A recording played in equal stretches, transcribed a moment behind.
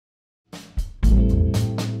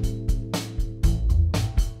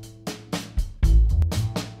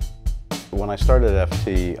When I started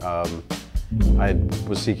FT, I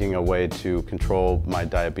was seeking a way to control my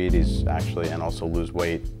diabetes actually, and also lose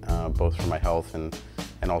weight, both for my health and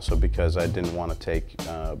also because I didn't want to take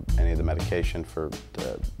any of the medication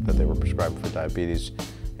that they were prescribed for diabetes.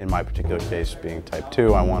 In my particular case, being type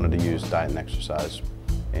 2, I wanted to use diet and exercise,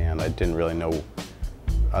 and I didn't really know,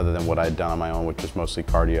 other than what I had done on my own, which was mostly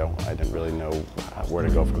cardio, I didn't really know where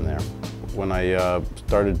to go from there. When I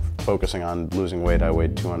started focusing on losing weight, I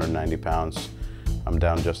weighed 290 pounds. I'm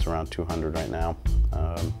down just around 200 right now.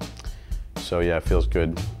 So yeah, it feels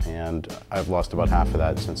good, and I've lost about half of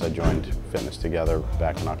that since I joined Fitness Together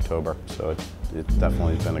back in October. So it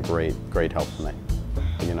definitely has been a great help for me.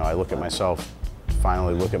 You know, I look at myself,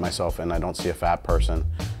 finally look at myself, and I don't see a fat person.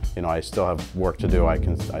 You know, I still have work to do.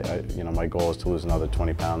 You know, my goal is to lose another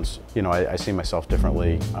 20 pounds. You know, I see myself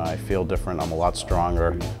differently. I feel different. I'm a lot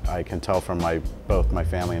stronger. I can tell from both my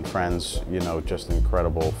family and friends, you know, just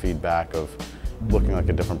incredible feedback of looking like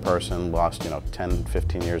a different person, lost, you know, 10,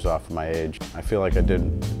 15 years off of my age. I feel like I did,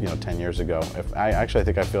 you know, 10 years ago. I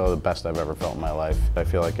think I feel the best I've ever felt in my life. I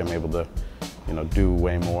feel like I'm able to, you know, do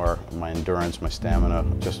way more. My endurance, my stamina,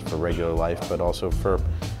 just for regular life, but also for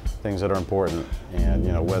things that are important. And,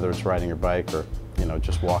 you know, whether it's riding your bike or, you know,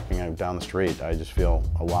 just walking down the street, I just feel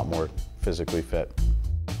a lot more physically fit.